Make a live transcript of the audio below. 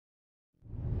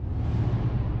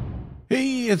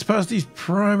it's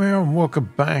pasthisprime here, and welcome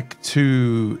back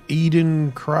to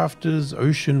Eden Crafters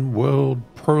Ocean World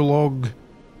Prologue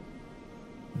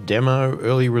Demo,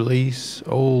 Early Release,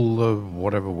 all the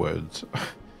whatever words.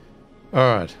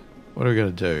 Alright, what are we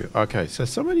going to do? Okay, so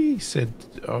somebody said,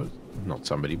 not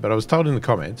somebody, but I was told in the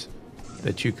comments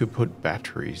that you could put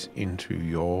batteries into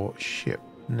your ship.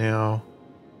 Now,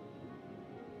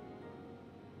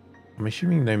 I'm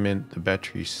assuming they meant the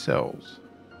battery cells.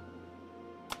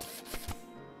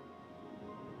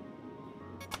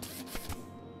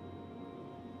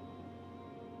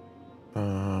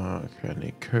 Okay, I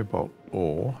need cobalt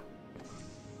ore.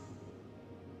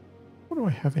 What do I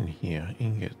have in here?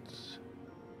 Ingots.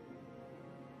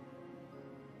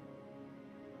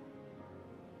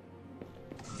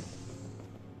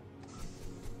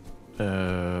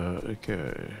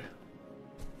 Okay.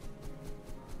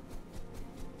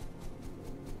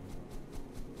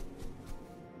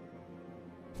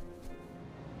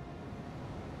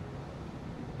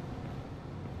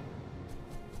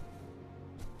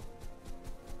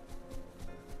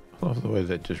 I love the way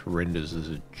that just renders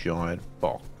as a giant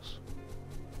box.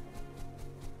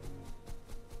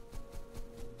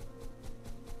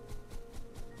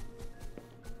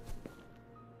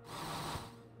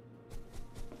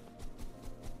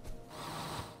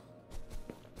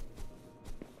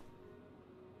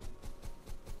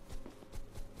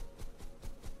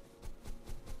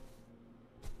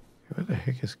 Where the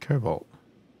heck is cobalt?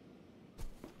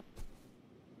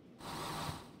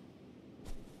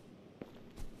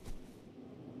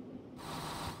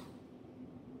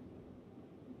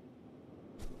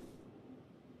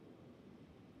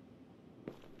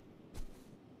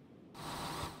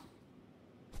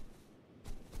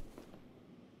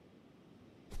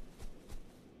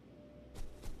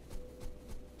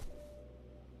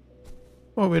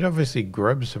 Well, we'd obviously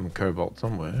grab some cobalt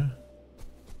somewhere.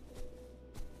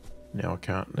 Now I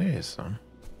can't. There's some.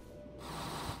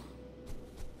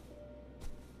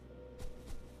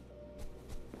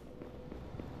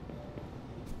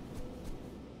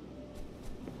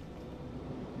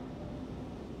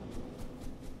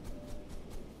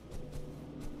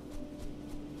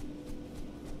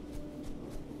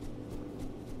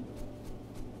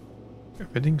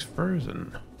 Everything's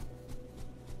frozen.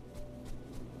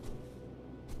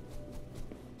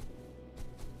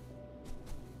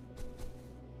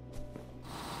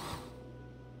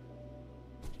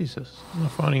 Jesus, I'm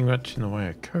not finding much in the way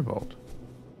of cobalt.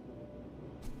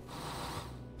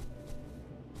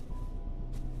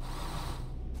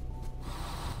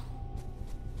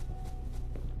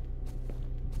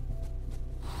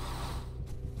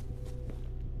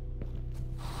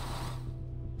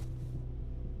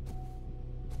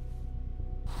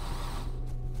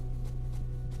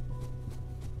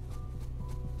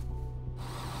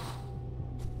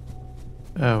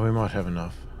 Oh, we might have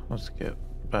enough. Let's get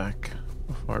back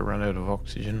before I run out of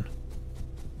oxygen.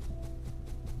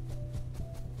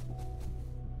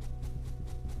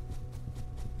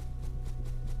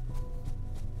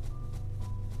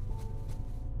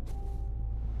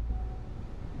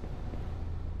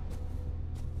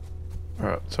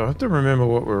 Alright, so I have to remember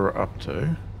what we were up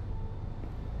to.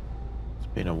 It's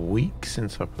been a week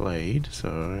since I played,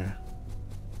 so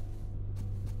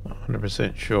not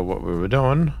 100% sure what we were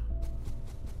doing.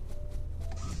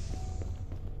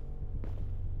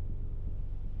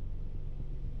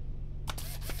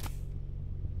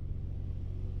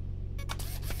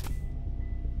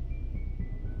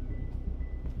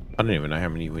 I don't even know how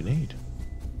many we need.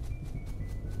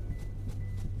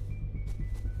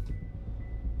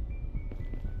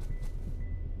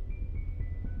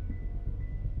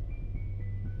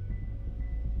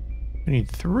 We need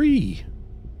 3.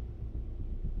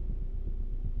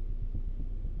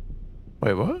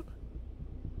 Wait, what?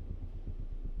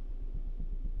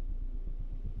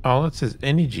 Oh, that says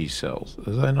energy cells.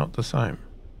 Are they not the same?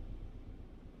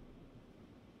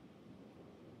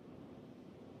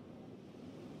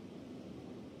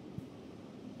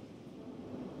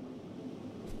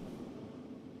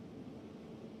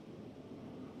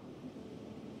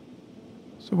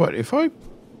 So what, if I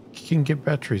can get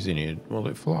batteries in here, will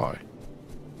it fly?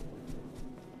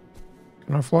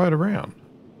 Can I fly it around?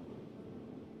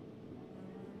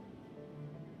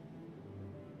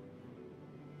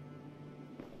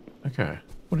 Okay,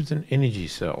 what is an energy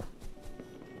cell?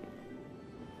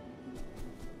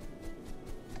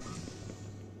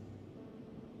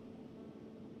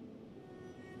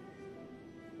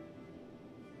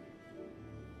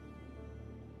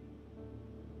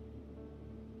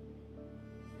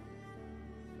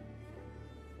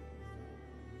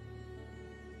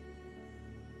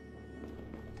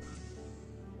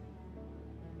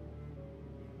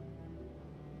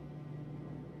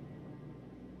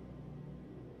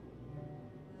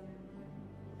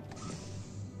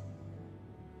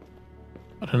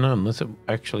 don't know, unless it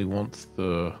actually wants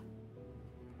the...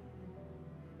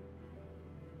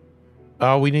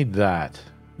 Oh, we need that.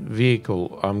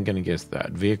 Vehicle, I'm going to guess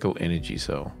that. Vehicle energy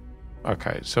cell.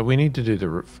 Okay, so we need to do the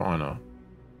refiner.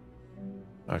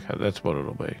 Okay, that's what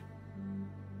it'll be.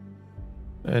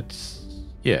 That's...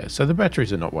 Yeah, so the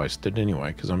batteries are not wasted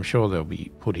anyway, because I'm sure they'll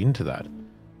be put into that.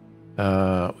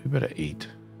 We better eat.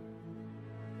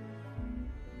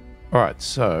 Alright,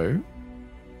 so...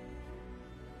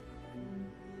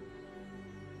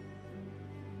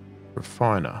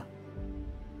 Refiner.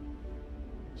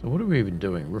 So what are we even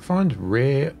doing? Refines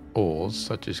rare ores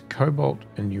such as cobalt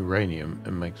and uranium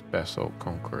and makes basalt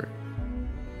concrete.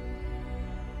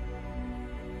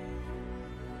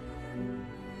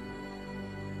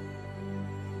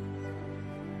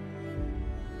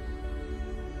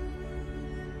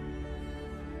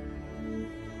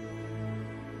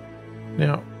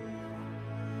 Now,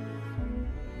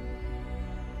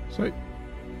 so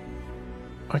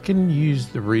I can use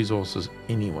the resources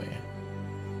anywhere.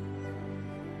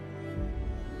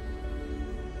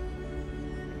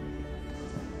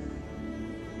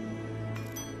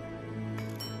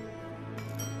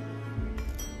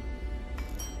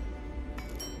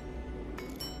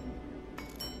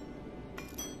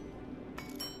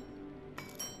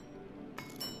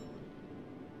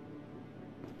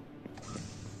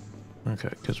 Okay,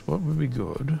 because what would be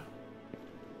good?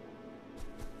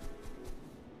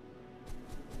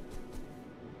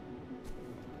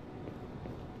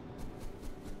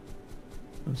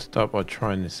 Let's start by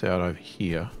trying this out over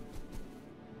here.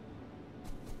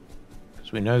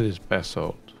 Because we know there's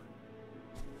basalt.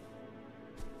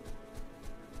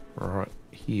 Right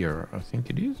here, I think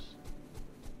it is.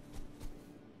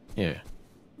 Yeah,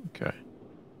 okay.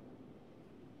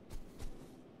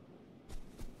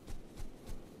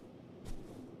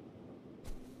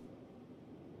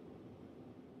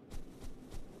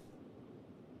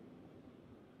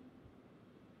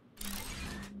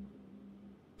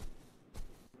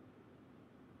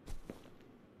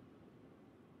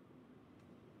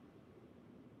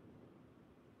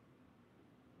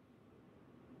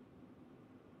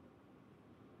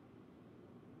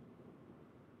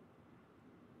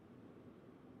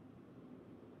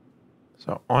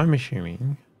 So I'm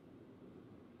assuming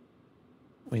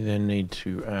we then need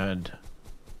to add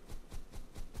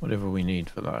whatever we need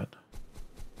for that.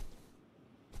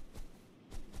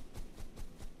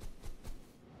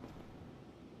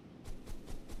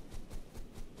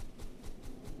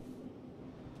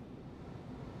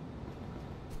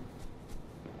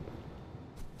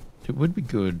 It would be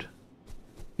good,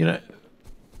 you know,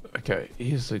 okay,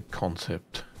 here's the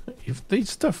concept. If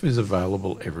this stuff is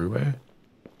available everywhere,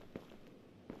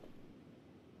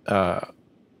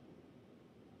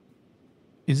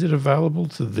 is it available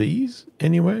to these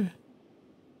anywhere?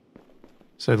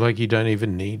 So like you don't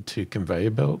even need to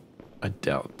conveyor belt? I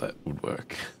doubt that would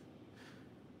work.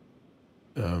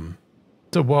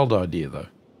 It's a wild idea though.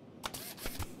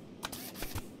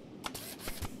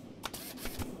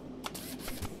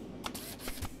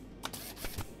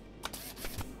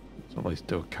 Let's at least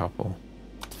do a couple.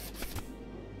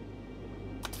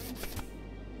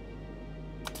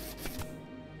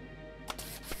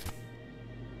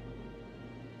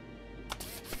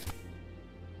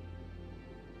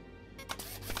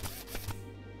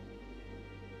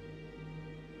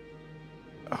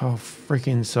 Oh,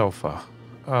 freaking sulfur.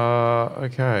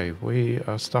 Okay, we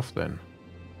are stuffed then.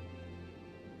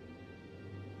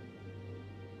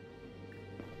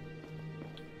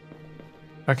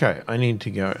 Okay, I need to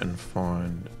go and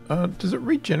find... does it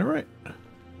regenerate?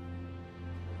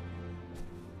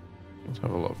 Let's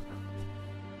have a look.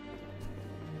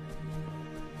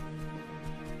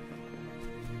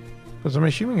 Because I'm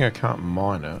assuming I can't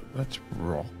mine it. That's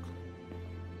rock.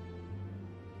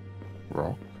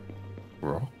 Rock.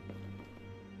 Rock.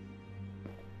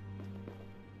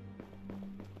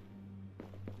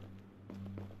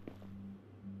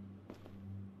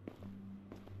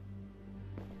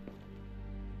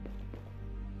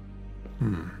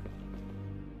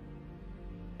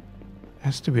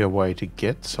 Has to be a way to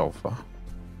get sulfur.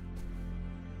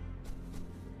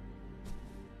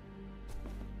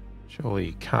 Surely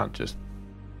you can't just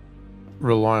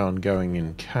rely on going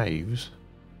in caves.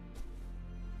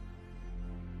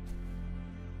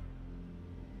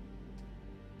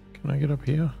 Can I get up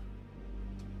here?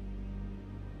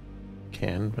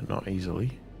 Can, but not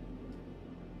easily.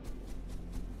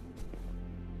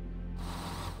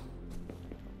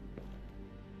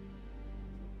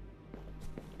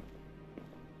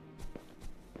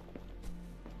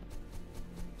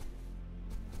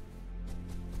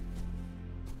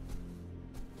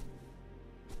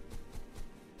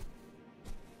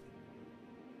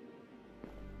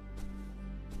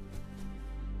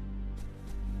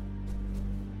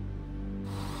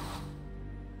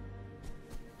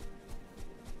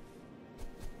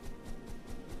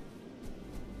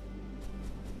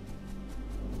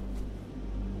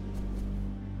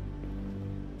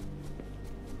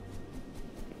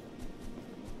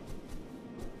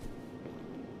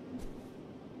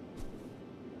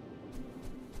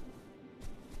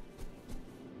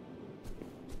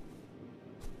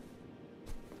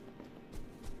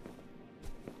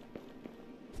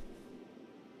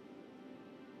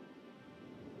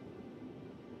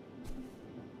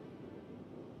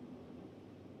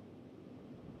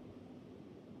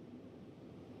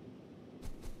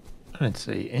 I don't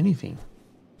see anything.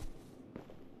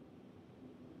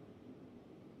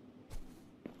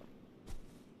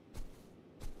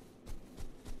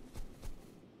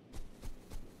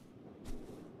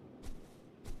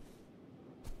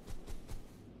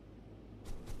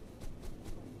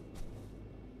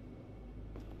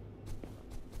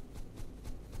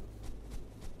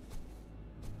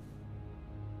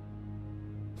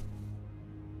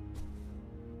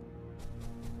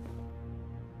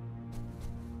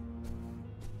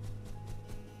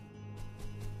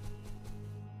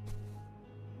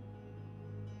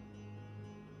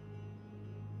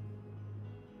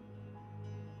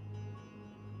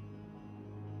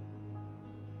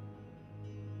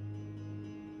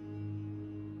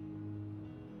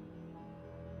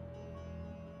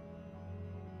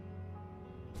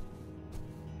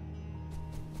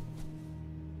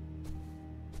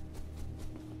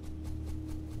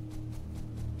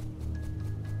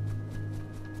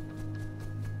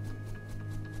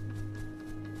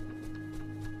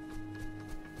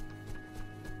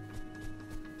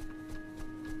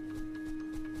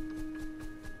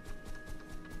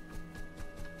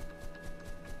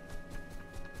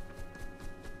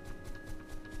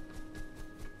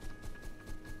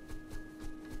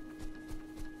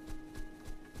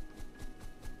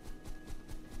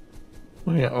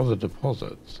 Oh yeah, other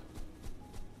deposits.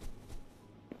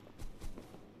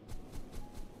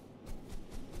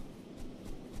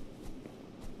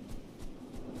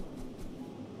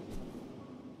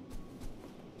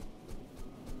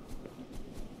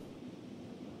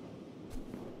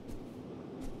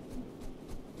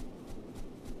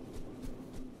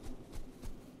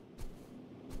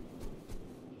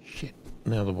 Shit,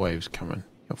 now the wave's coming.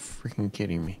 You're freaking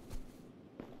kidding me.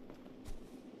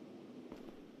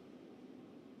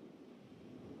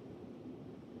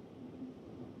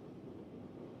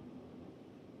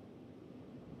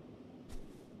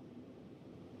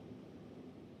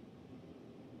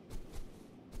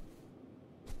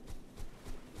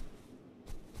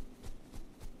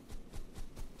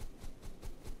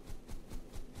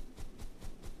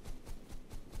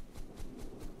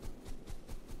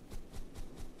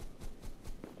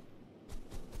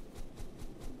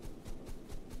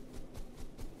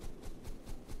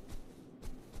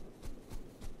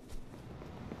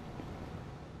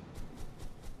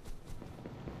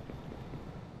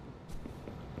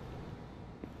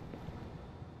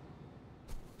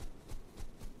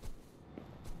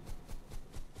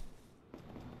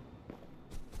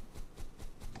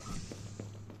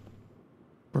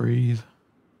 Breathe.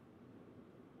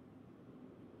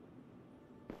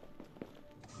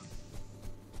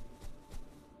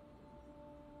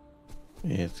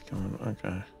 Yeah, it's coming.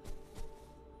 Okay.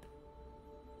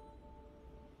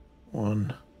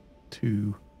 1,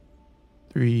 2,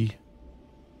 3,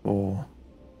 4,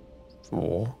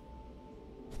 4,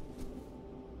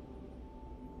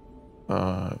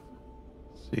 5,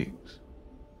 6,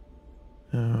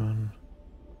 7,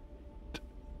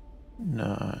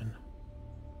 9,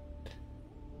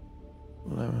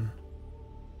 11,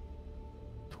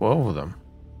 12 of them.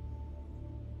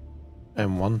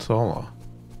 And 1 solar.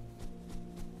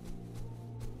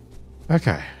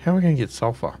 Okay, how are we going to get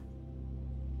sulfur?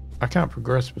 I can't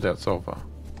progress without sulfur.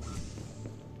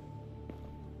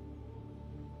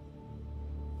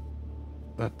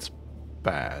 That's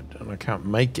bad, and I can't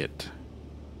make it.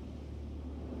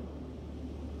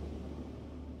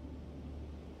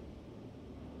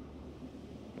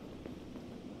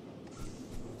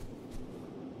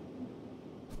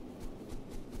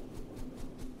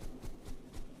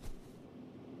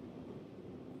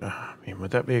 I mean,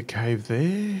 would that be a cave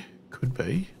there? Could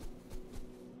be.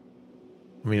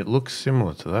 I mean, it looks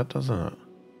similar to that, doesn't it?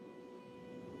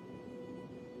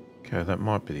 Okay, that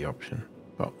might be the option.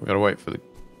 But we've got to wait for the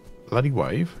bloody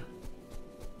wave.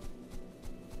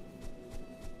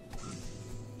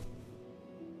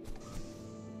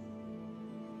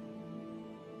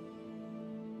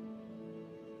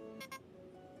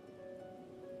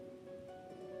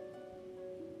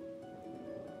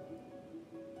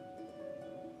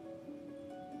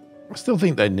 I still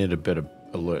think they need a better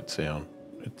alert sound.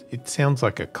 It sounds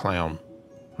like a clown.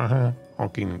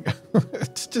 Honking.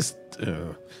 It's just...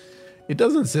 it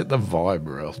doesn't set the vibe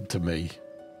real to me.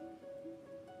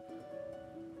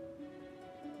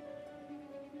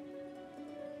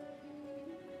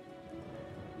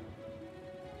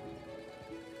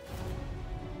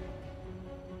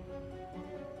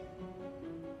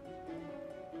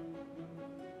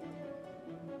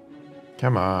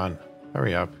 Come on.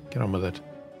 Hurry up. Get on with it.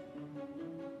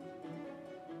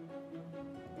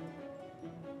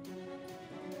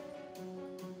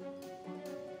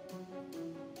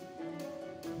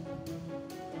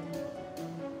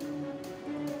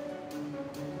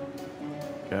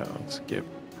 Okay, let's skip.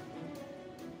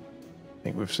 I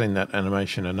think we've seen that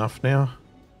animation enough now.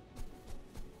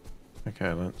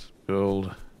 Okay, let's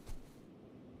build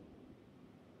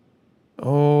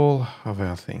all of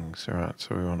our things. All right,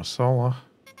 so we want a solar.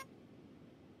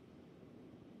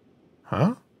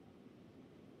 Huh?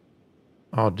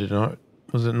 Oh, did I?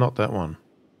 Was it not that one?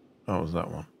 Oh, it was that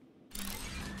one.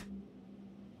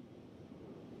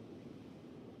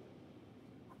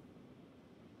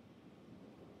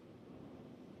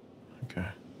 Okay.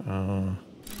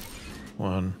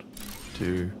 1,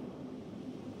 2,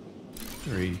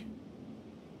 3.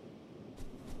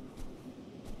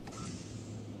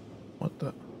 What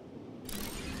the?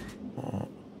 Oh.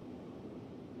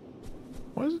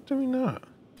 Why is it doing that?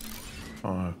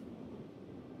 5.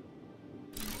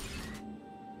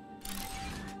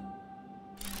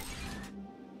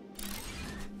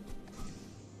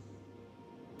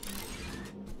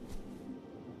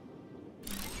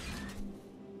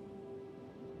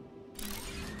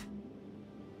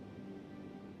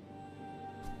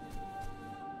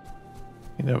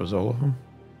 I think that was all of them.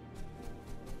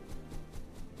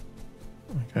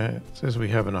 Okay, it says we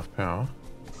have enough power.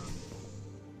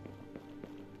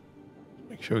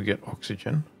 Make sure we get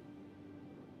oxygen.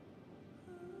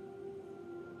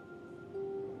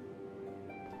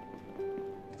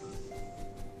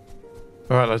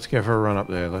 Alright, let's go for a run up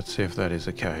there. Let's see if that is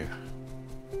a cave.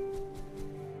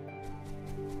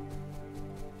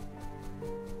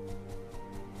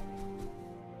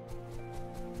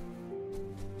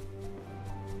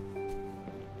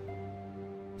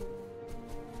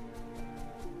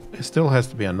 There still has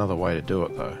to be another way to do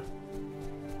it, though.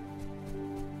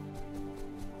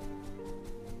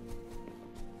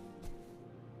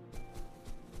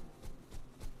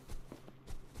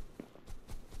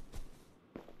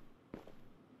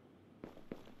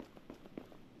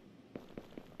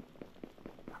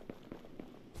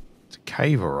 It's a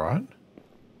cave, all right.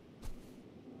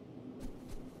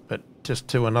 But just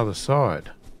to another side.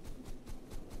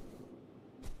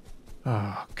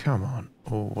 Oh, come on.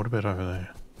 Oh, what about over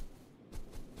there?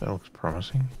 That looks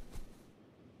promising.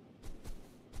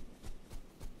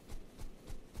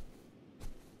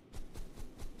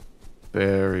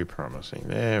 Very promising.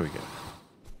 There we go.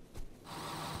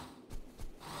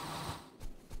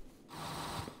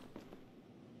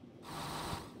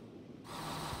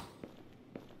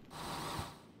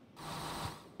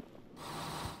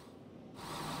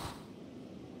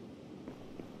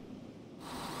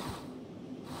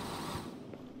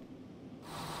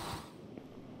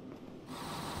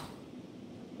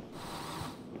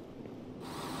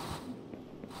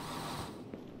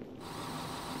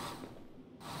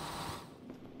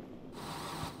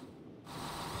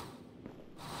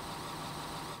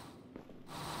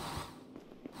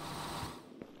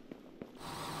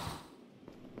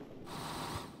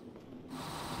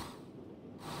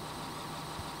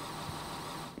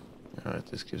 Alright,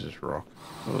 this gives us rock.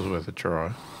 That was worth a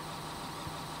try.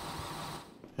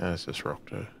 Yeah, it's just rock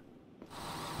too.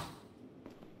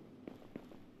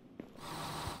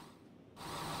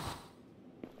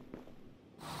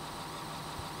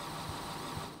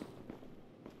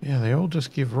 Yeah, they all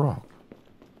just give rock.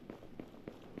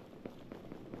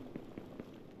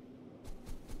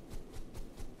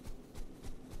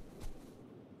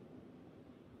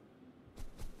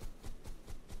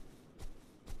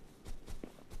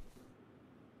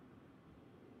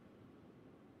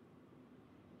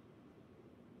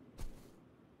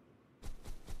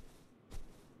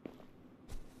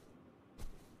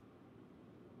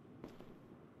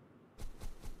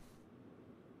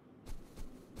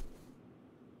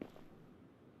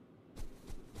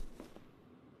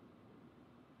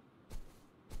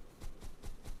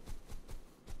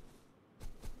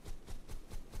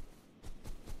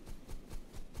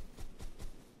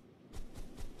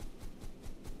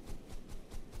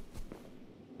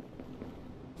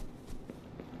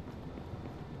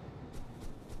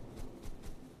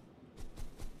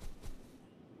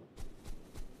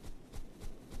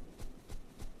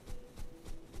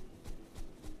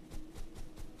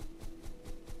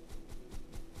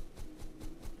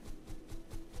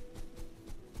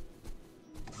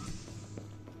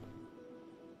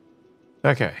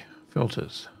 Okay,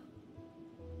 filters.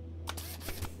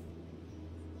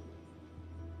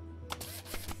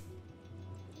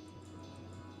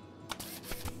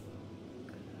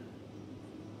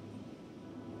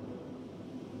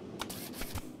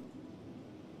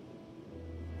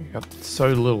 We got so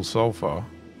little sulfur.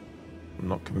 I'm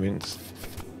not convinced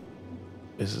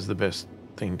this is the best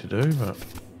thing to do, but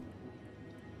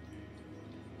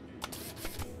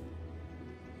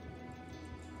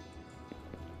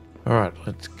all right,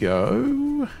 let's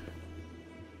go.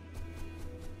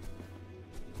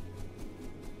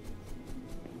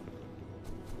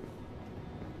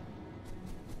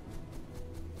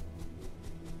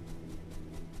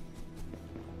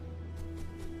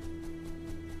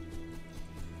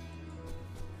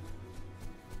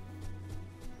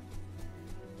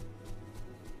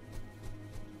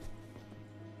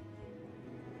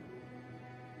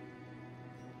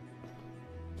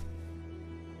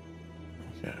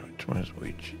 Where's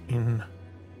which? In.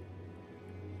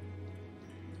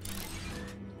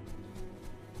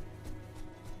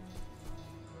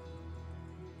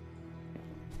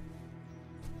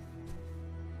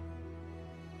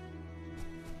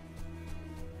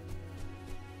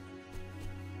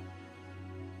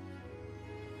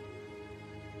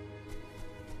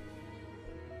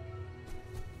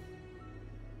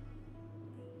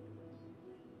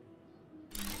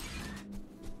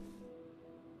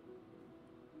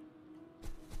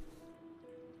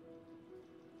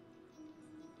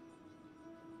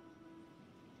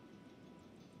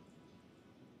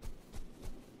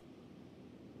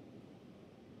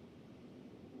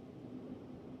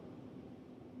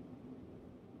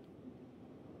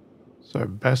 So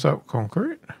basalt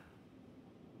concrete.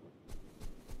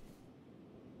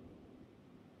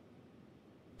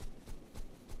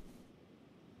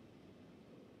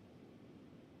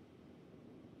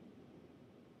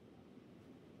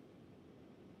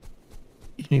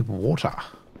 You need water.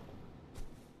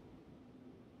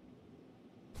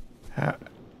 How?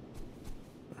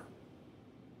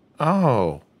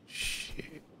 Oh,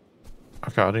 shit.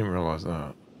 Okay, I didn't realize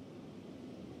that.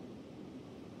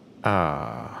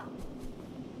 Ah.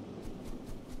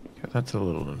 Okay, that's a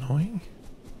little annoying.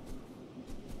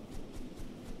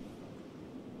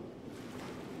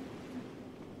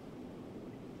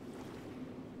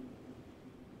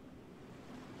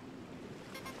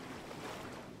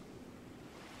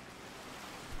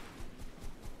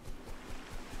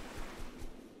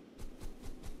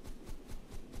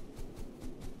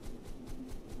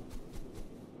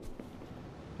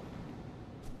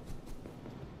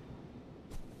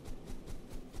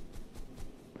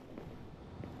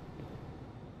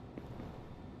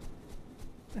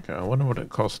 Okay, I wonder what it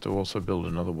costs to also build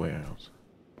another warehouse.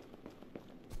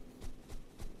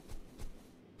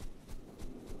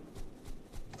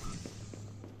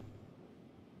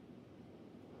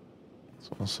 Let's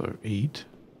also eat.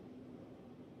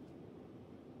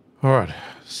 Alright,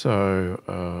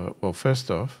 so, well, first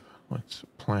off, let's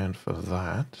plan for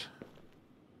that.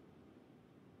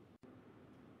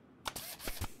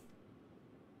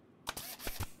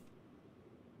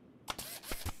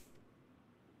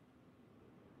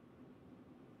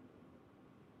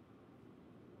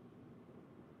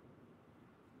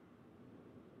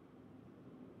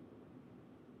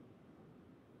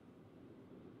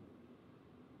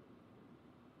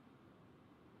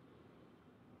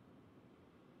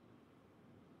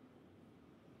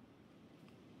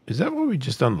 Is that what we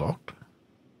just unlocked?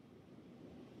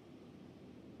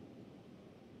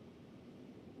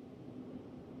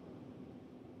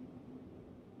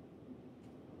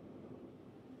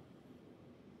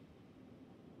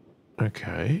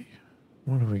 Okay.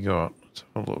 What have we got? Let's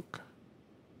have a look.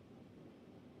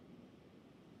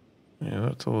 Yeah,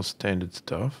 that's all standard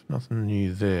stuff. Nothing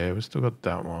new there. We've still got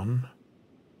that one.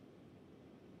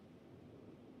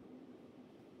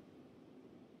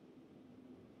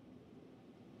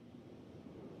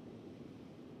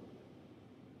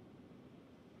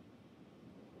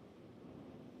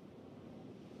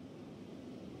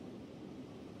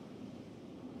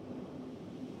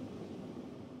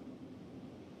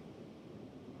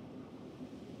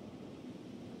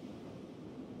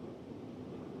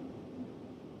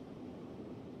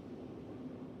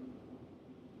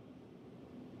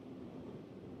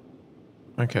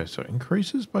 Okay, so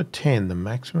increases by 10 the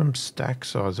maximum stack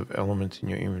size of elements in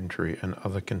your inventory and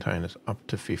other containers up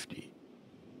to 50.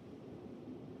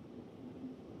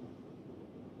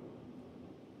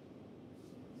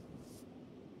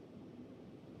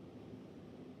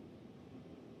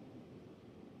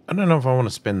 I don't know if I want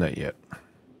to spend that yet.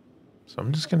 So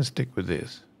I'm just going to stick with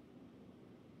this.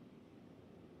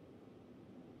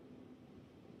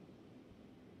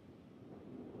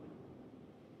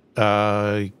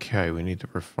 Okay, we need to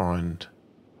refined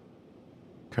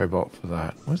cobalt for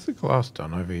that. Where's the glass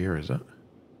done? Over here, is it?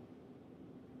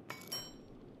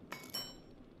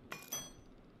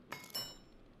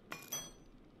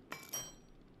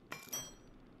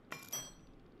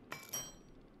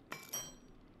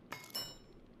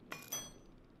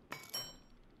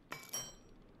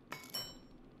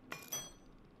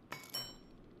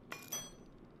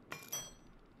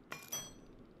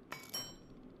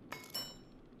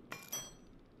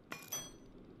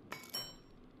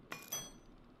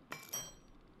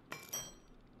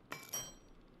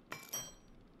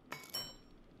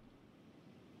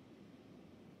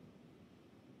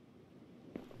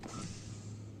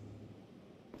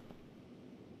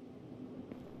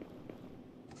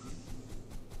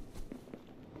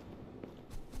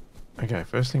 Okay,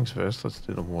 first things first, let's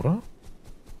do the water.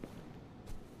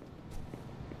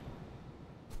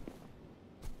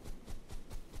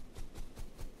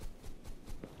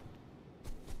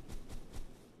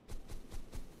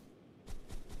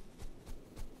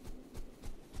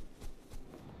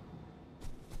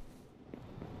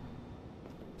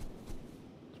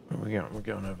 we going? We're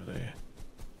going over there.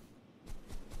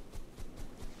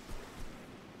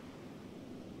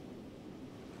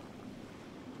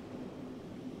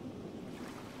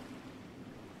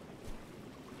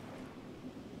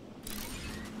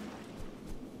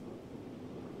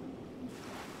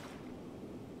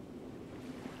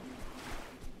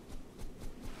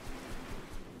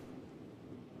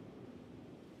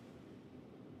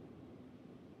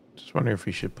 Just wondering if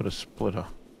we should put a splitter.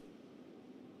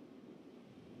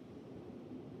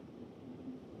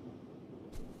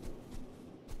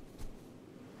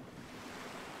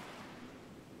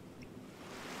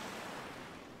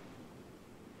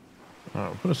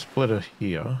 I'll put a splitter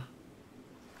here.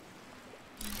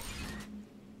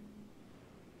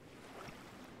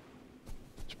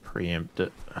 Let's preempt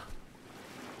it.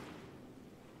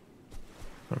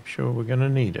 I'm sure we're going to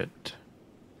need it.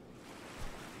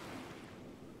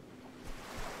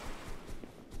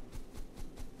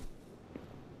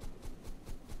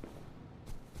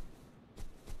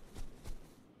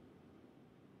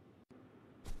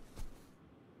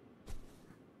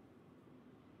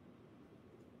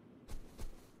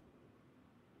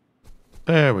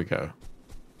 There we go.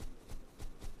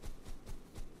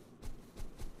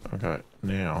 Okay,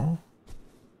 now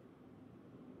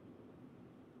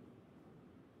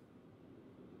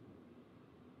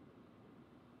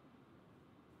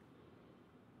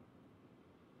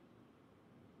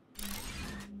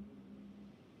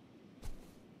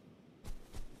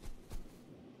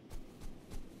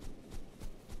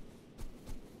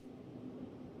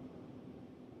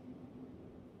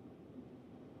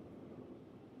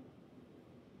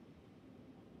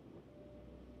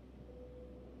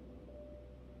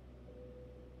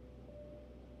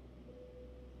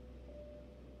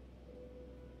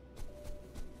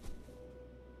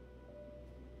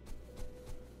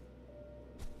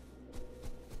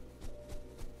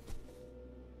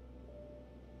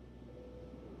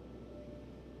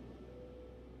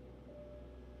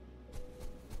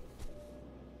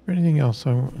anything else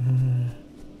I want?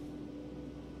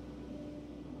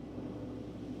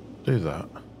 Do that.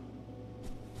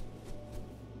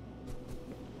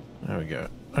 There we go.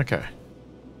 Okay.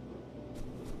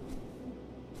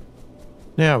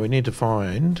 Now we need to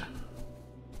find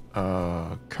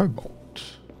cobalt.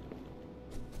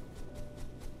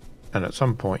 And at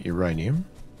some point uranium.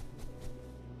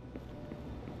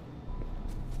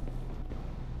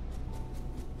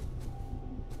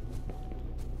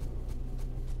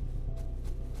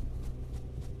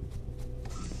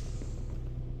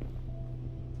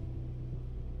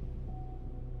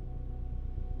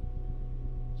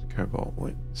 Cobalt.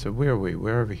 Wait, so where are we?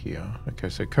 We're over here. Okay,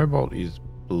 so cobalt is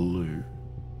blue.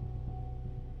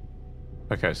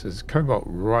 Okay, so there's cobalt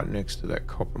right next to that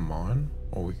copper mine.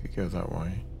 Or we could go that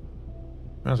way.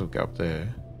 Might as well go up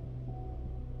there.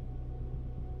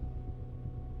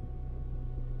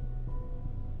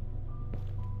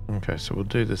 Okay, so we'll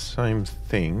do the same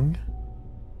thing.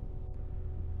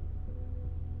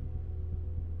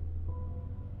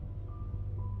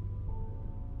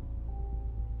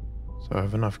 So I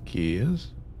have enough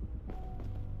gears.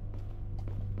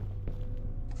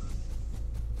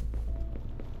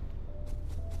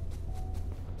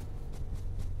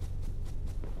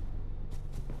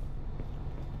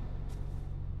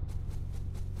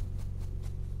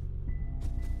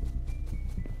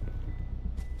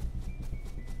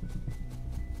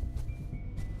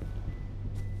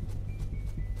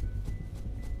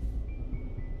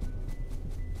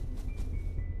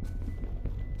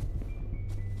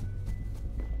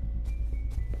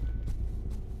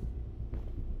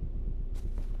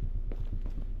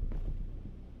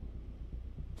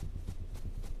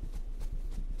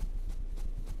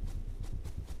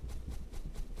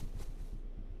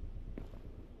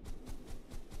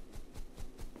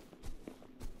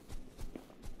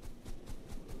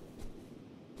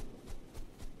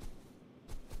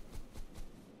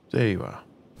 There you are.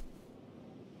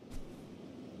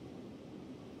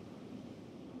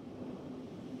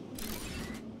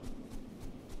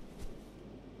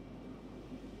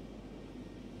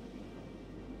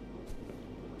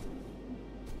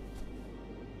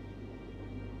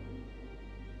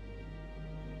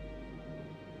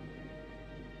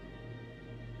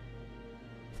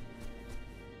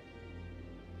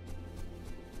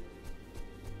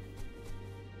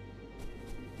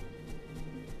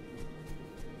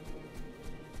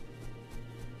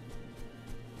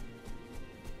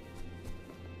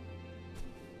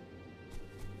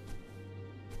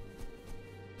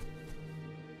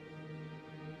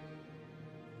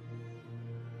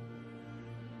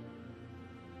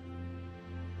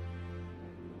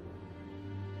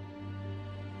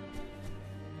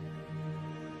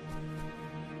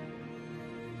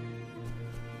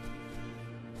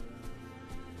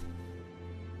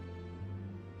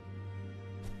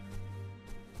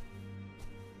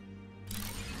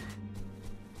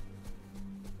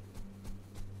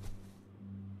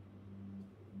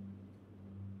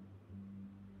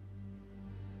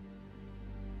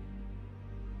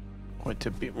 It's a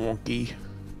bit wonky,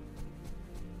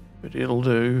 but it'll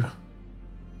do.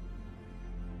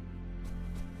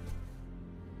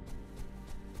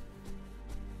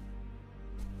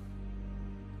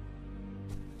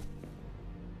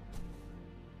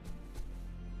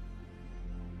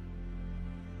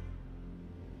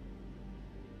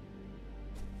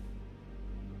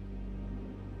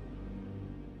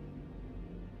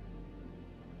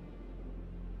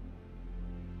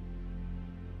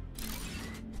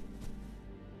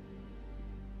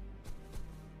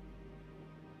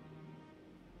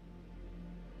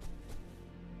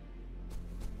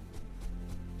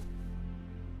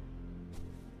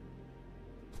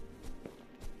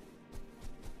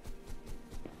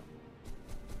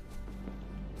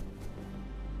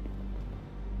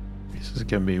 This is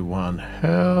going to be one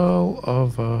hell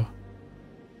of a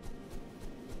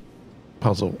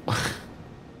puzzle.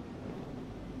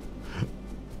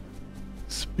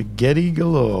 Spaghetti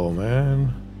galore,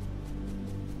 man.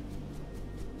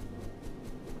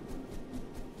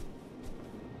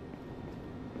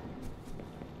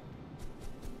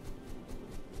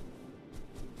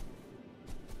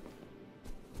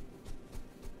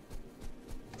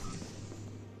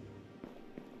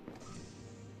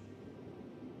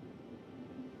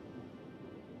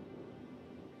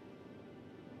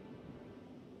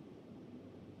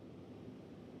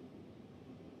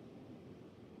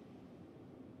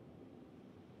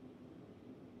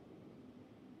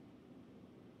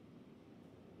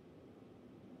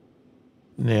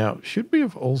 Now, should we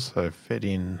have also fed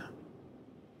in?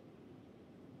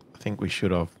 I think we should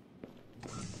have.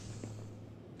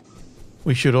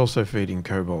 We should also feed in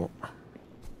cobalt.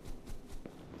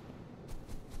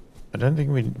 I don't think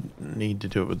we need to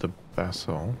do it with the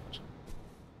basalt.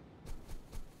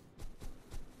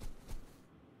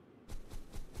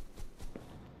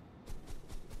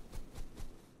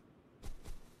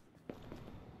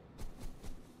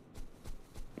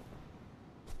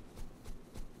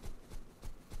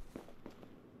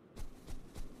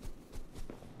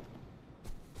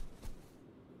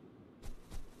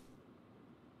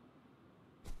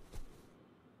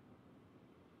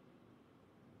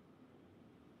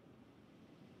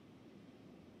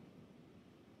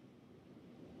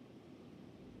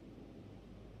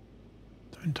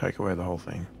 Don't take away the whole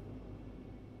thing.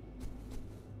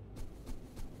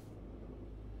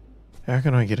 How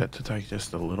can I get it to take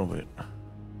just a little bit?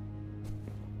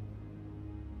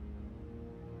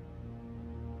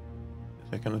 Is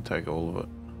that going to take all of it?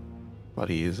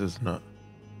 Bloody is, isn't it?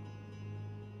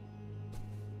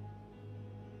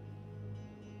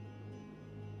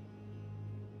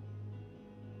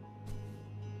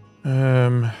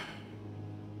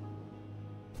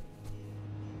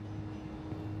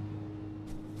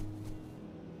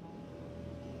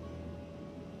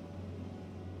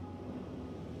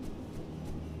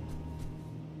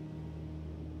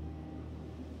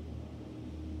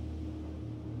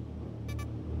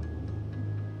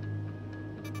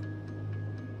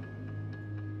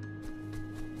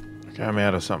 Okay, I'm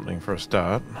out of something for a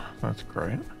start. That's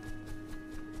great.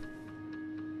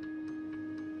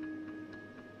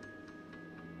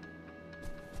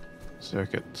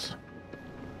 Circuits.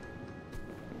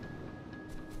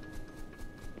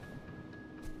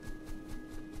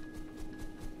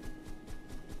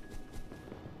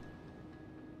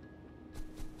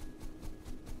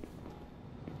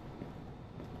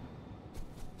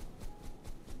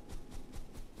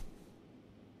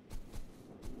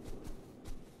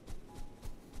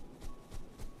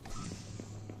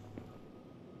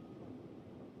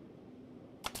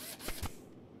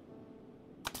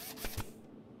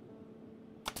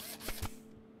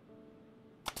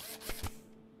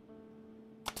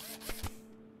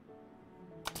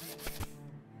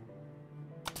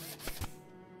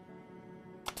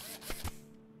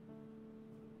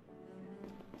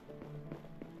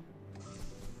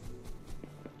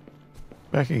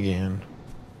 Back again.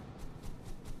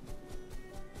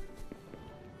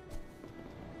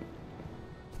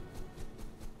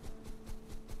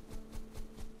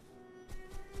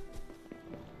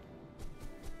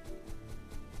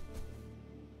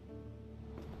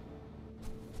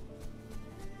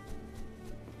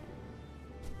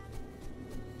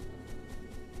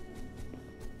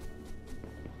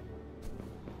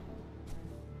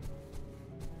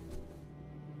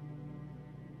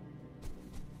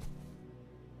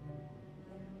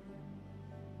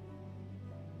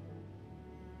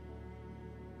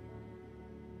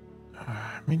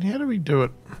 I mean, how do we do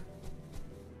it?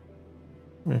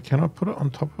 Yeah, can I put it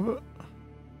on top of it?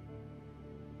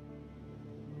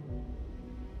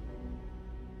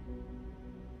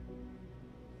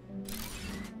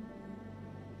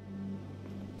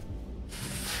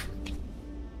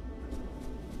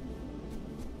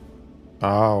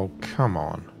 Oh, come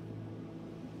on.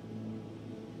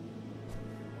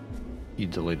 You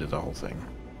deleted the whole thing.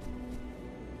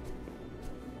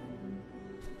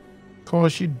 Of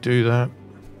course you'd do that.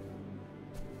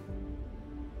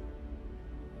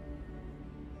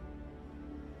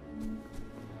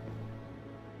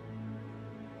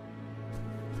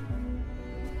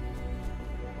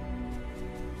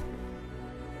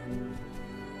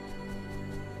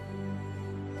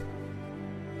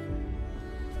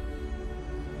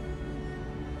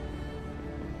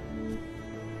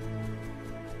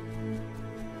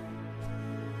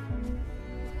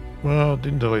 Well,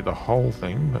 didn't delete the whole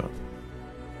thing, but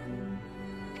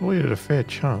deleted a fair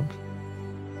chunk.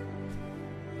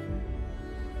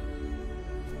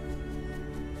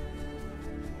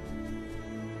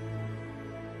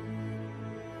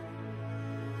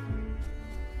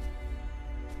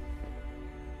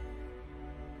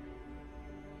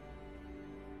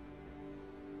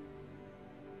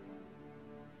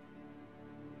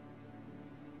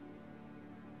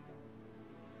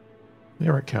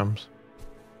 There it comes.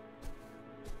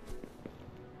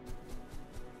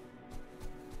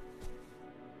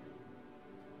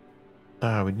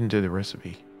 Ah, we didn't do the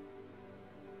recipe.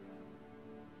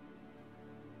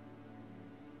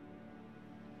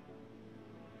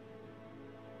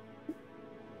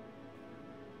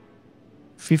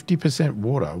 %50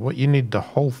 water? What, you need the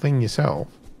whole thing yourself?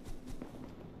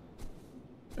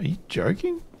 Are you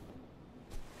joking?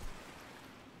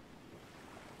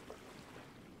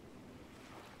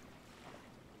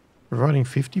 Providing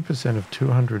 50% of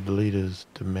 200 litres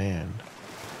demand.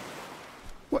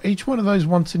 Well, each one of those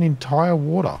wants an entire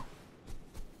water.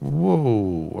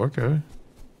 Whoa, okay.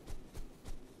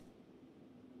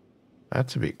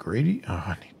 That's a bit greedy. Oh,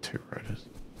 I need 2 rotors.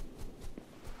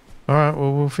 Alright,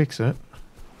 well, we'll fix it.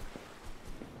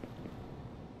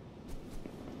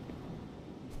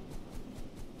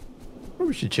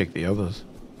 Probably should check the others.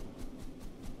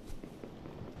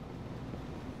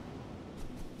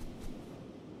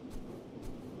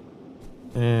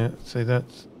 Yeah, see,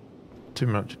 that's too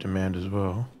much demand as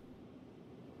well.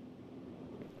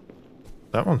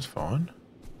 That one's fine.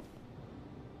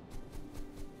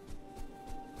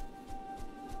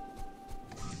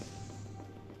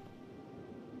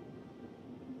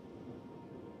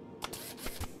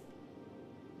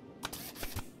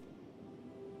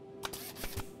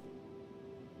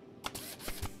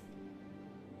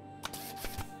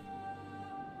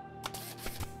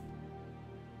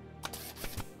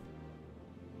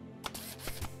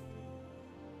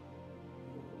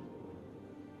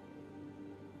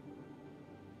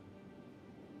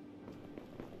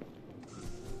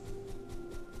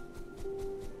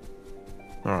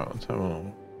 Alright, let's have a look.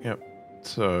 Yep.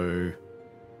 So,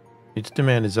 its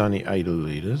demand is only 80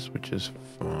 litres, which is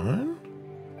fine.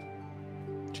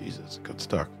 Jesus, it got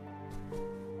stuck.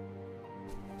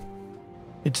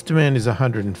 Its demand is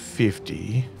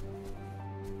 150.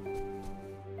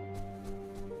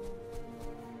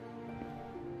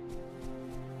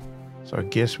 So I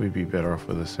guess we'd be better off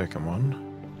with the second one.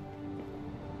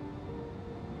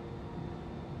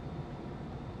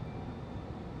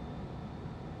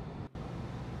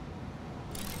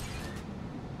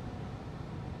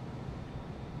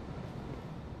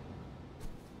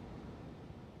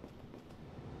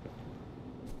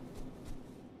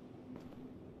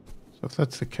 So if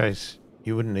that's the case,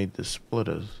 you wouldn't need the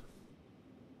splitters.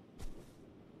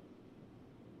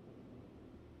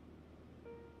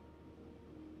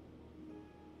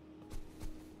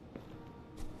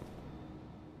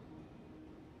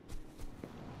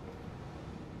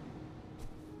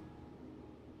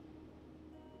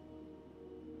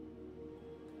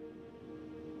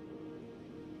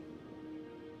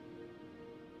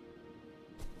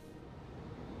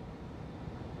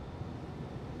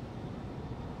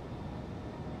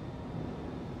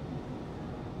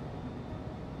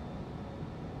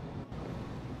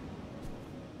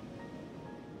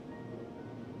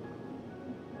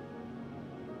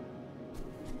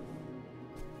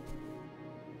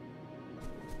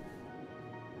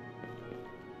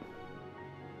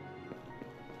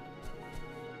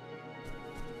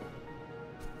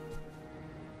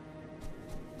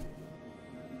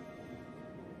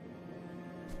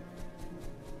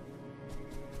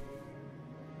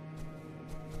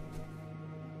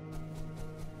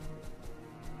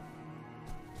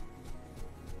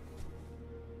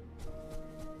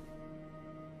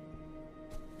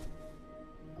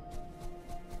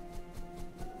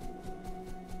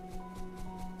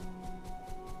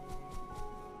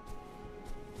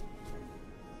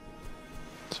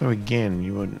 So again,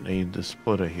 you wouldn't need the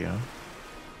splitter here.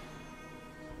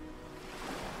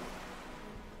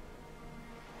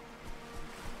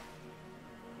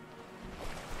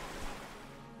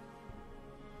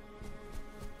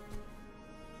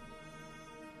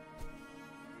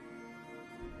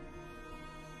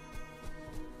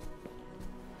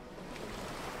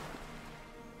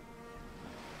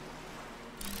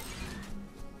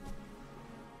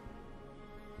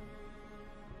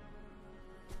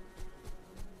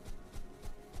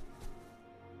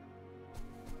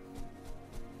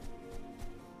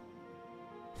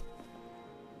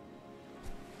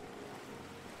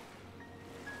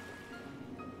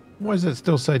 Why does it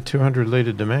still say 200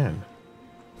 litre demand?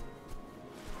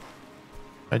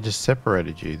 I just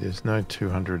separated you. There's no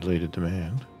 200 litre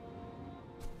demand.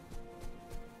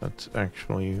 That's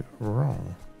actually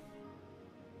wrong.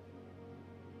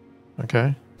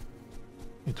 Okay.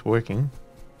 It's working.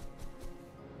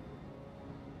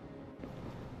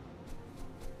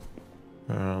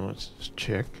 Let's just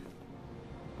check.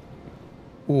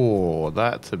 Oh,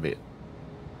 that's a bit...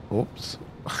 Oops.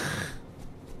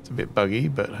 It's a bit buggy,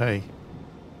 but hey.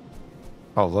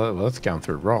 Oh, that's going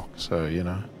through rock, so, you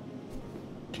know.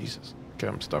 Jesus. Okay,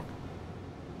 I'm stuck.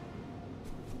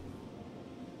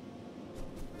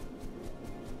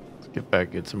 Let's get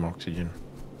back, get some oxygen.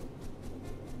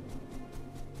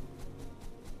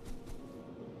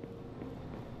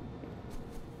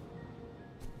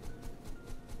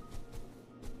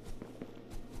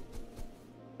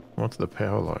 What's the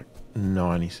power like?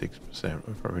 96%.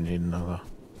 We probably need another.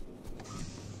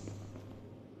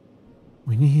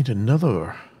 We need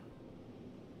another.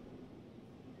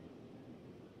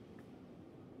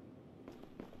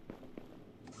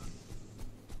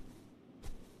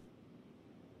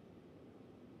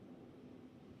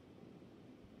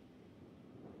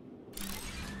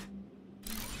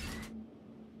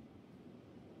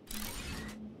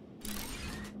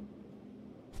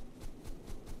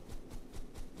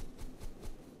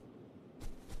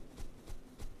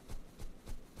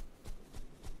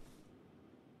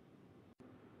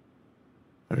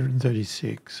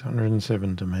 $136,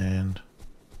 107 demand.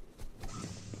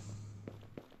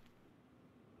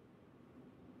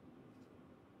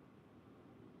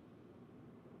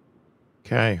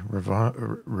 Okay,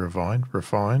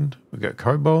 refined. We've got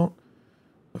cobalt.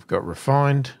 We've got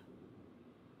refined.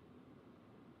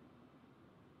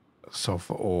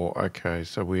 Sulfur ore. Okay,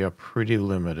 so we are pretty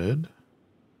limited.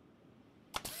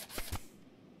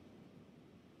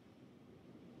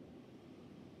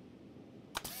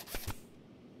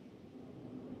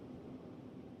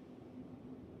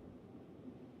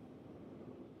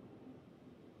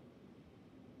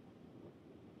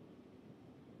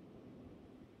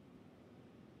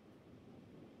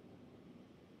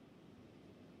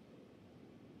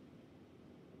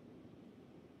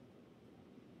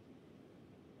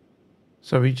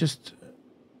 So we just...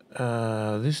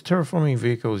 this terraforming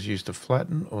vehicle is used to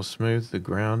flatten or smooth the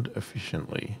ground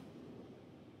efficiently.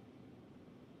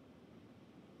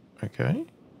 Okay.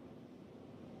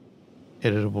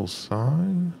 Editable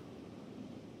sign.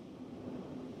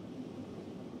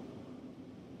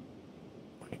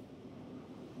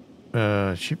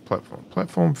 Ship platform.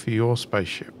 Platform for your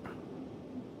spaceship.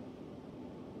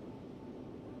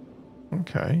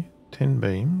 Okay. 10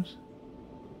 beams.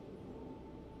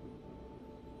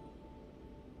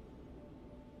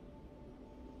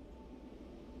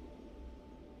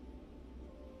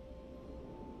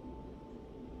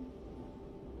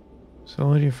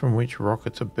 Facility from which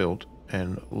rockets are built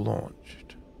and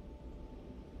launched.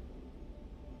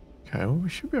 Okay, well, we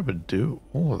should be able to do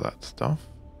all of that stuff.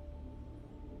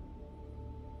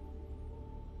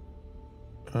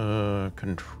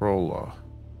 Controller.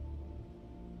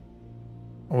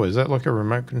 Oh, is that like a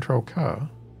remote control car?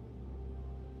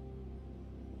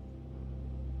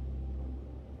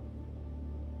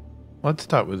 Let's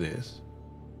start with this.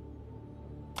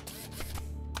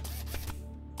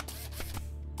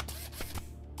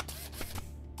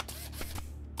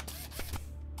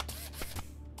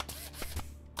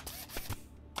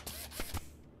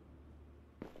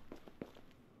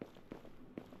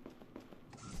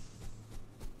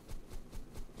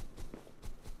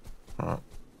 Alright,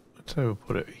 let's say we'll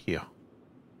put it here.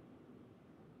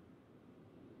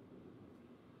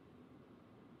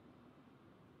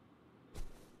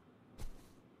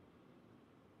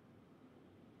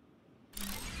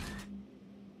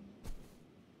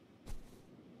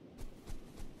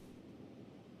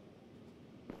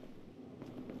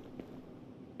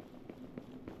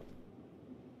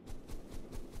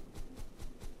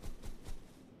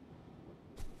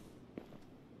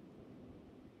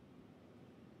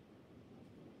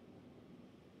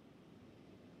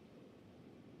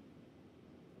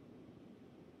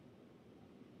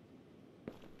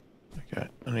 Okay,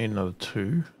 I need another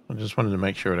 2. I just wanted to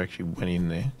make sure it actually went in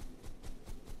there.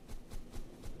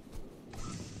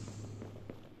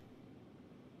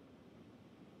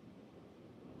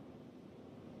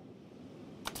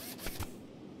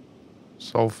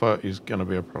 Sulfur is going to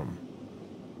be a problem.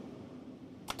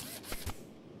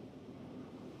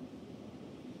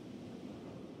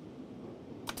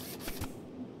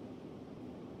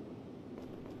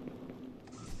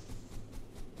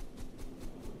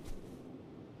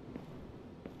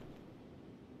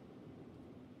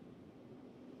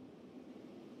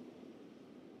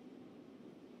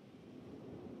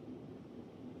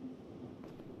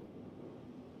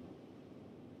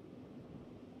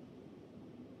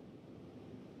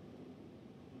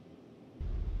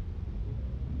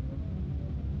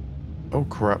 Oh,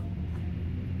 crap.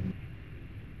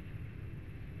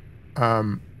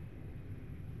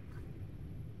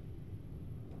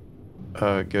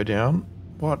 Go down.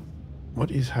 What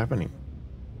is happening?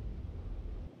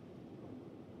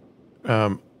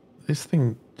 This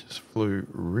thing just flew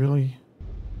really...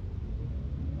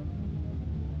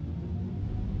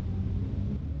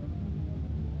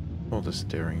 Oh, the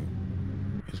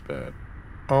steering is bad.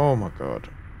 Oh my god.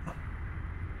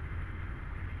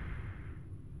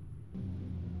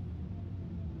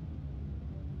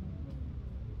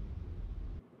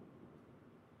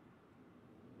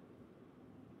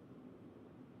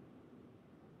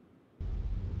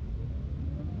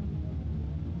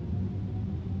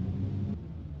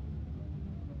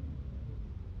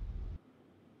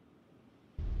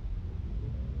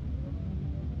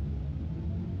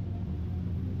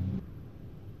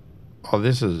 Oh,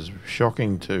 this is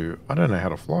shocking too. I don't know how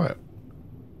to fly it.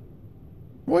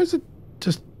 Why is it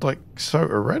just like so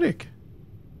erratic?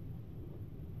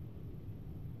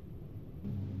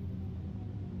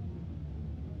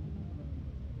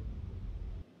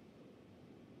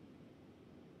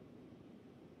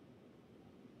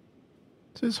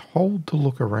 It says hold to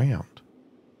look around.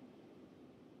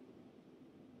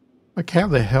 Like, how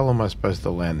the hell am I supposed to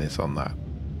land this on that?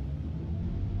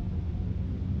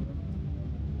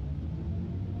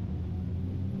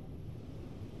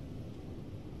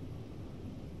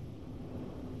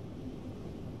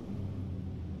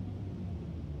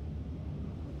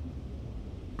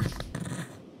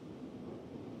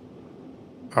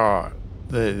 Alright,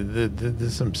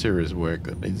 there's some serious work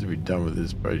that needs to be done with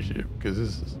this spaceship, because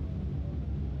this is...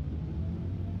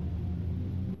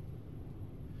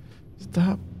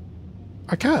 Stop.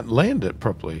 I can't land it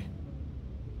properly.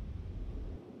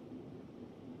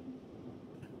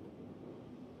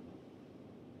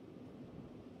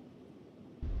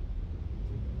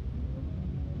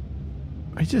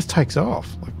 He just takes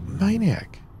off like a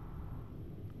maniac.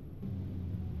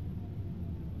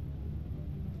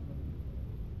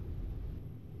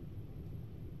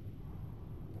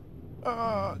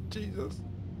 Oh, Jesus.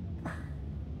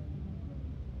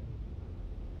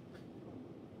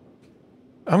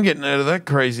 I'm getting out of that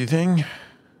crazy thing.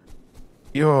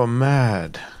 You're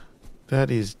mad. That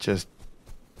is just...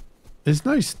 There's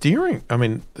no steering. I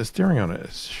mean, the steering on it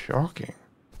is shocking.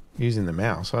 Using the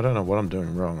mouse. I don't know what I'm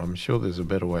doing wrong. I'm sure there's a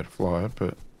better way to fly it,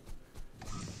 but...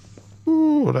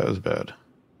 Ooh, that was bad.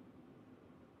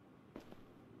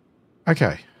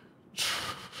 Okay.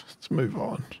 Let's move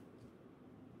on.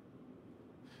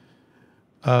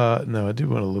 No, I do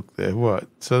want to look there. What?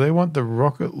 So they want the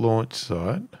rocket launch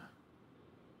site.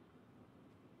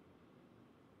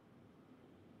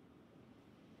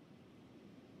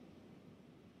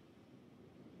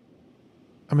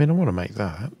 I mean, I want to make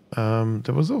that.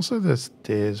 There was also the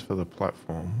stairs for the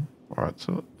platform. All right,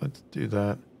 so let's do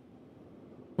that.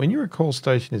 When your recall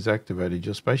station is activated,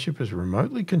 your spaceship is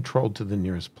remotely controlled to the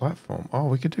nearest platform. Oh,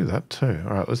 we could do that too.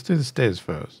 All right, let's do the stairs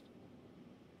first.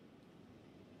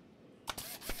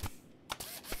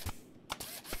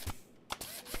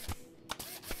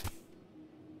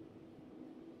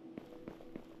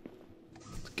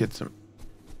 Let's get some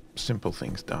simple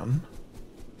things done.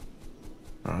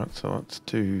 All right, so let's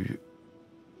do...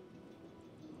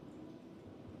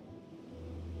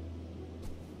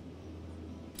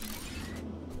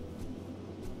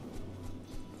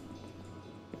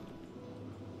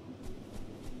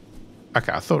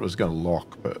 Okay, I thought it was going to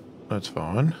lock, but that's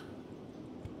fine.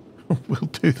 We'll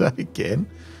do that again.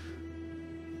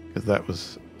 Because that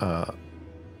was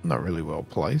not really well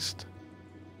placed.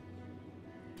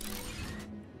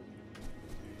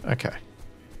 Okay.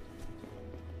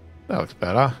 That looks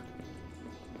better.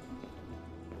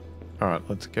 Alright,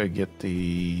 let's go get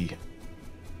the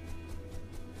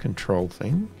control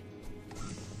thing.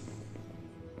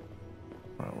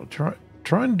 Alright, we'll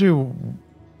try and do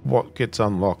what gets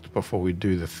unlocked before we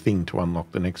do the thing to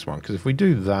unlock the next one. Because if we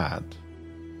do that...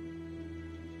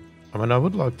 I mean, I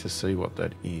would like to see what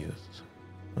that is.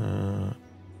 But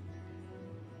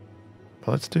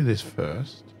let's do this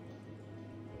first.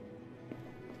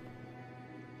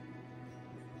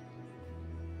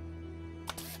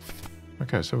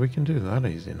 Okay, so we can do that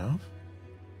easy enough.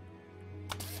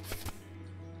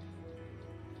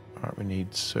 Alright, we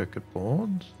need circuit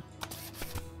boards.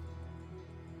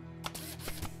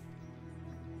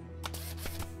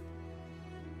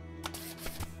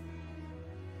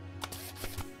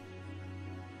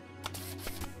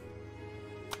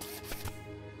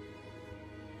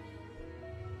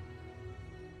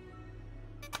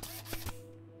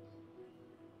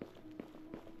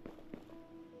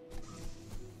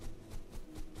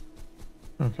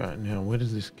 Okay, now where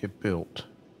does this get built?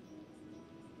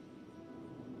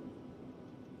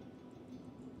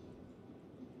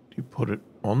 Do you put it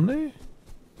on there?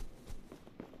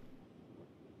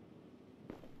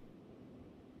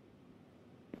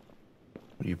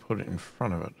 Or do you put it in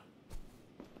front of it?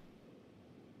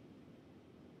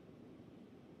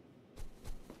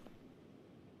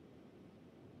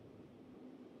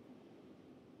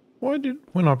 Why did,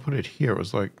 when I put it here, it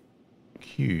was like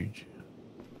huge?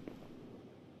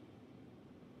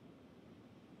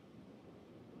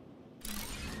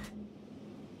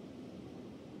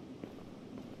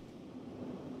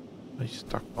 They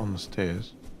stuck on the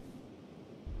stairs.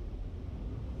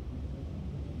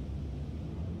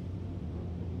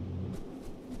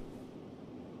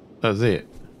 That's it.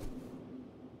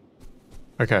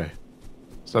 Okay.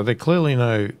 So they clearly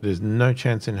know there's no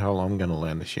chance in hell I'm going to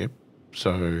land the ship.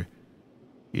 So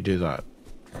you do that.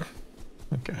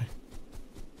 Okay.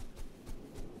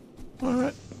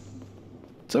 Alright.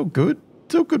 It's all good.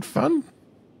 It's all good fun.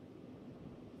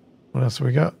 What else have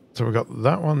we got? So we got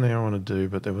that one there I want to do,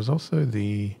 but there was also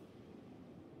the...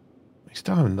 We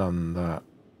still haven't done that.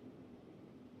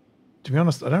 To be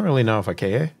honest, I don't really know if I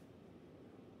care.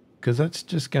 Because that's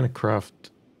just going to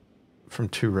craft from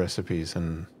 2 recipes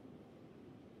and...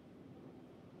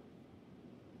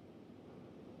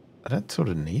 I don't sort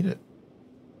of need it.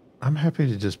 I'm happy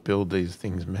to just build these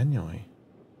things manually.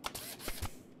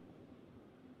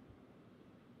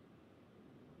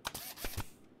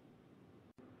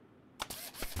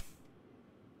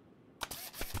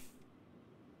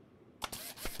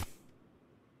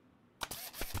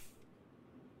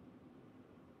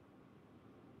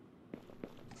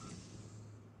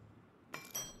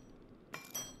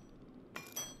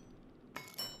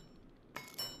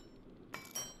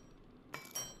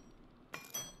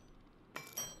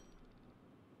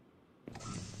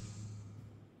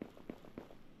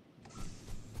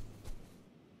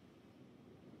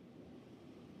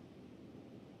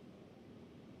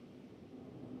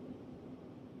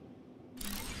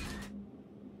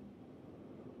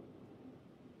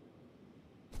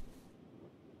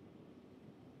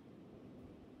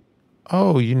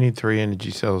 Oh, you need 3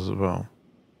 energy cells as well.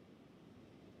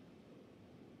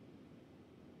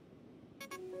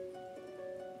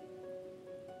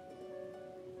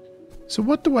 So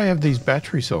what do I have these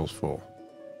battery cells for?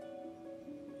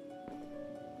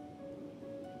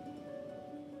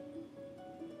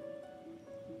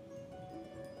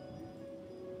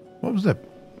 What was that?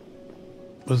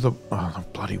 Was the... Oh, the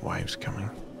bloody waves coming.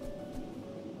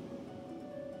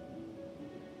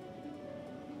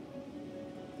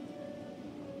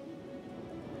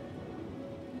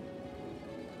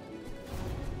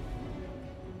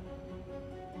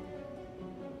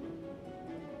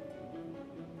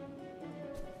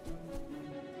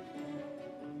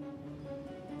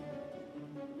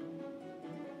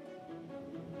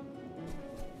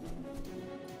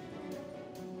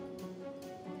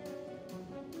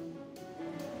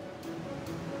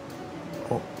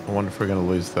 Oh, I wonder if we're going to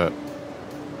lose that.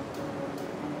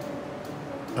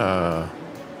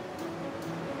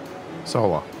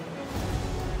 Solar.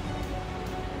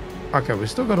 Okay,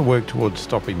 we've still got to work towards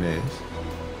stopping theirs.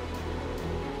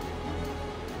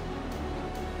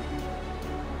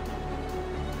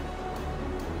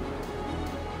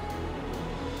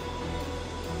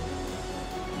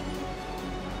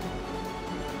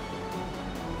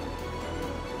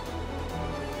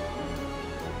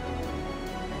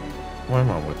 Why am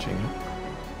I watching it?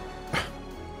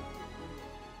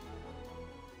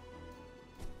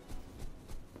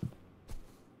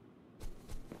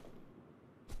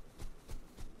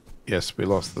 Yes, we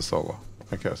lost the solar.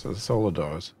 Okay, so the solar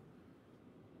dies.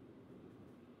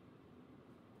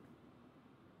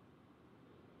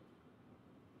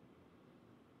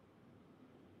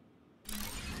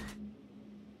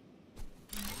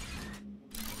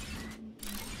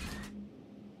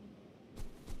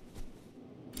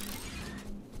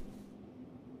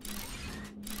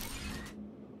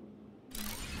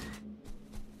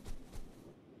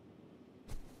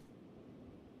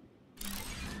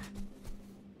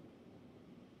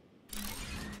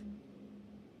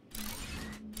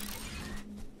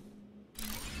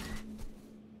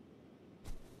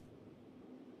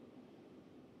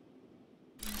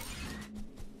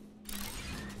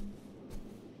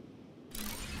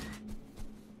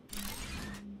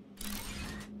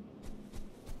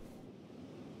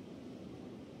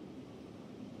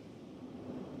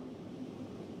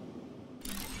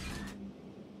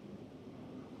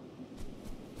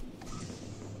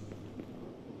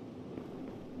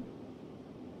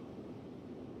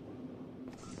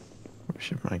 We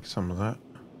should make some of that.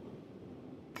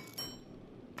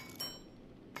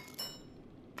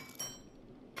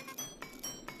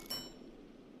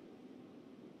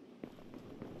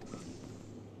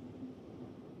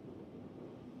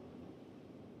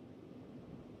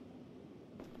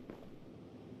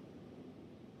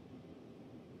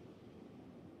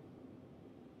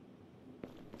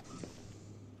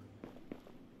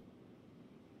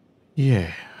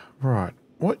 Yeah, right.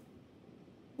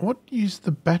 What used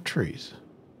the batteries?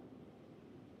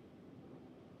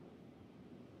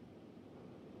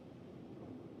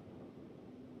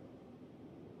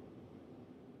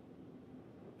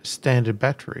 Standard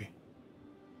battery.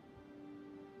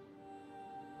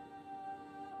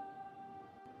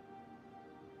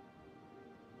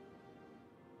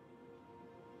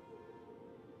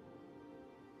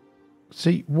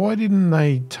 See, why didn't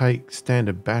they take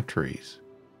standard batteries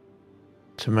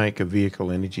to make a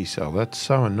vehicle energy cell? That's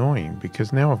so annoying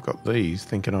because now I've got these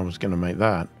thinking I was going to make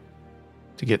that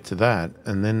to get to that,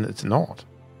 and then it's not.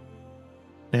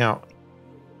 Now,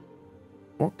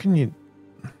 what can you...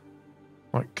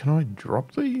 Like, can I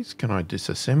drop these? Can I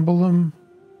disassemble them?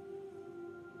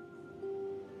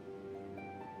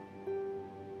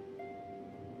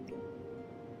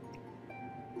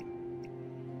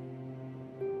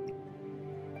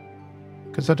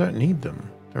 Because I don't need them.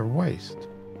 They're a waste.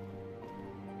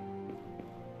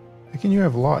 How can you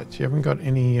have lights? You haven't got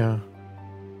any, you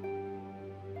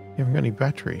haven't got any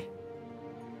battery.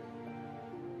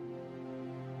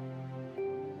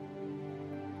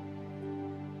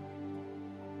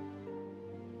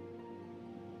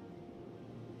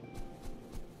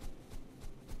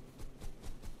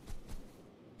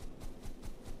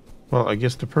 Well, I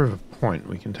guess to prove a point,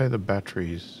 we can take the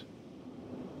batteries.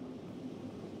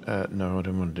 No, I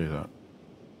don't want to do that.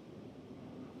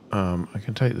 I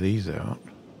can take these out.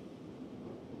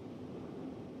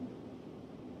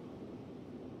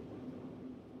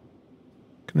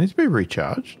 Can these be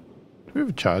recharged? Do we have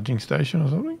a charging station or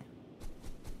something?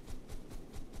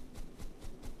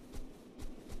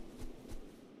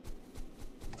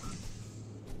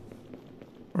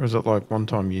 Or is it like one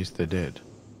time use, they're dead?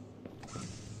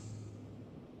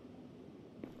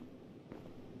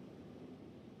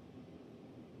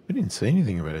 I didn't see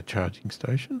anything about a charging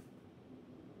station.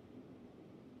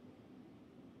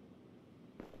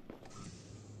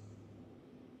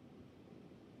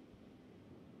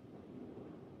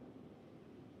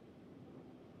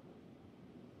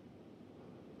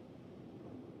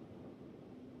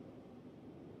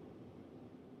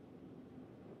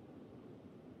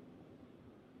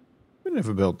 We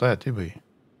never built that, did we?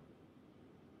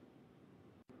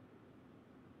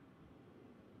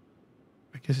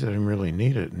 I guess I didn't really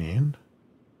need it in the end.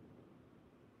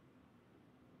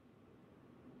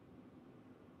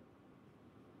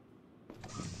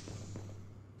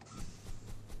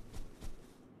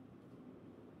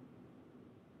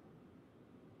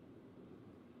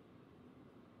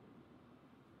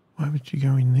 Why would you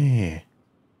go in there?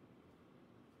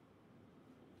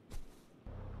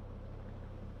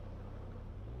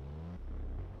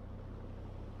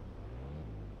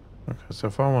 Okay, so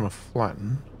if I want to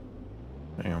flatten...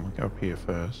 Hang on, we'll go up here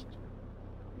first.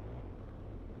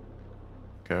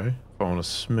 Okay, if I want to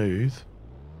smooth...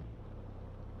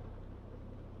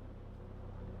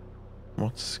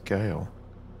 What scale?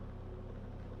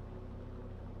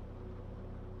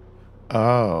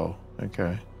 Oh,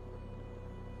 okay.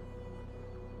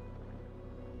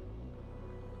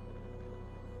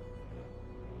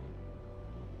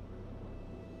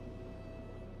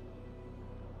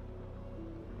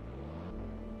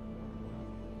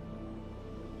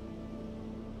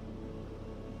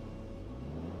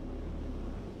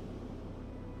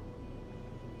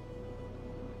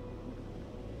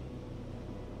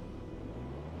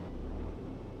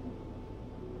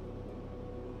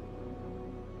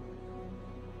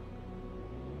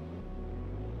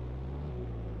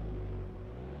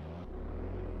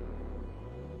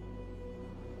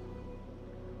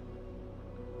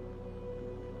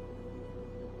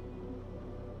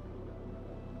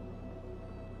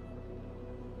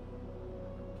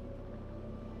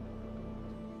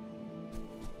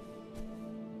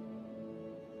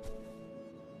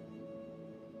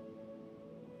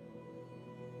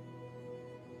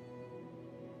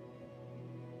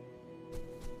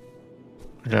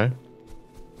 Okay.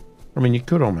 I mean, you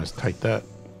could almost take that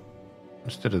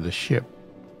instead of the ship.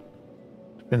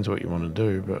 Depends what you want to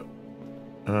do, but...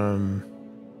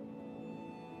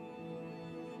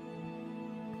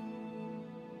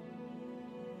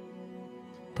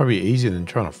 Probably easier than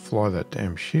trying to fly that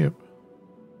damn ship.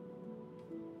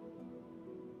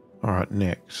 Alright,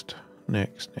 next.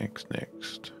 Next.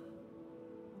 It's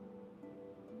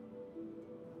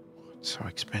so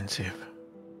expensive.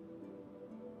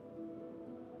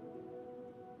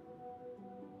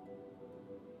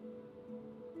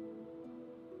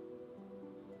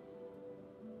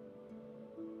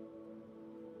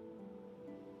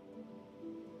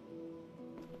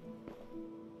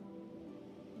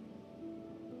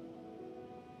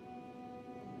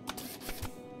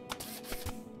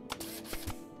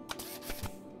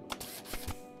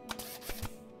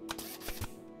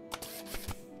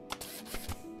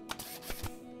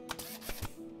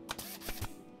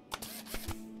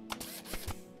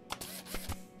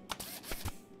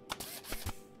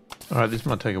 Alright, this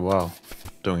might take a while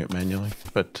doing it manually,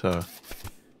 but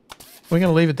we're going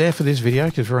to leave it there for this video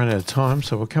because we're running out of time.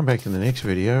 So we'll come back in the next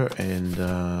video and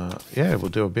yeah, we'll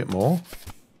do a bit more.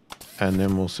 And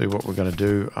then we'll see what we're going to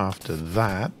do after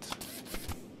that.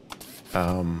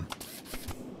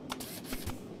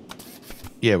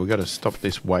 Yeah, we've got to stop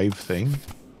this wave thing.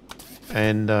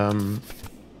 And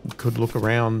could look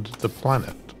around the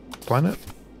planet. Planet?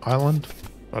 Island?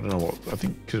 I don't know what. I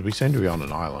think because we seem to be on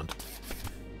an island.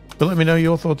 But let me know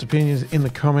your thoughts, opinions in the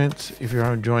comments. If you're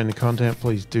enjoying the content,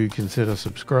 please do consider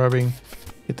subscribing.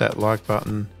 Hit that like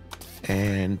button.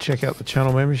 And check out the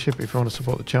channel membership if you want to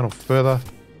support the channel further.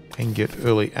 And get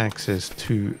early access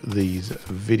to these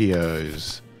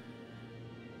videos.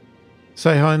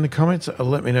 Say hi in the comments.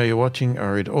 Let me know you're watching. I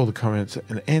read all the comments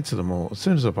and answer them all as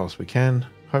soon as I possibly can.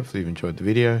 Hopefully you've enjoyed the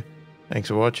video. Thanks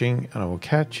for watching, and I will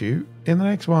catch you in the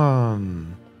next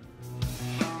one.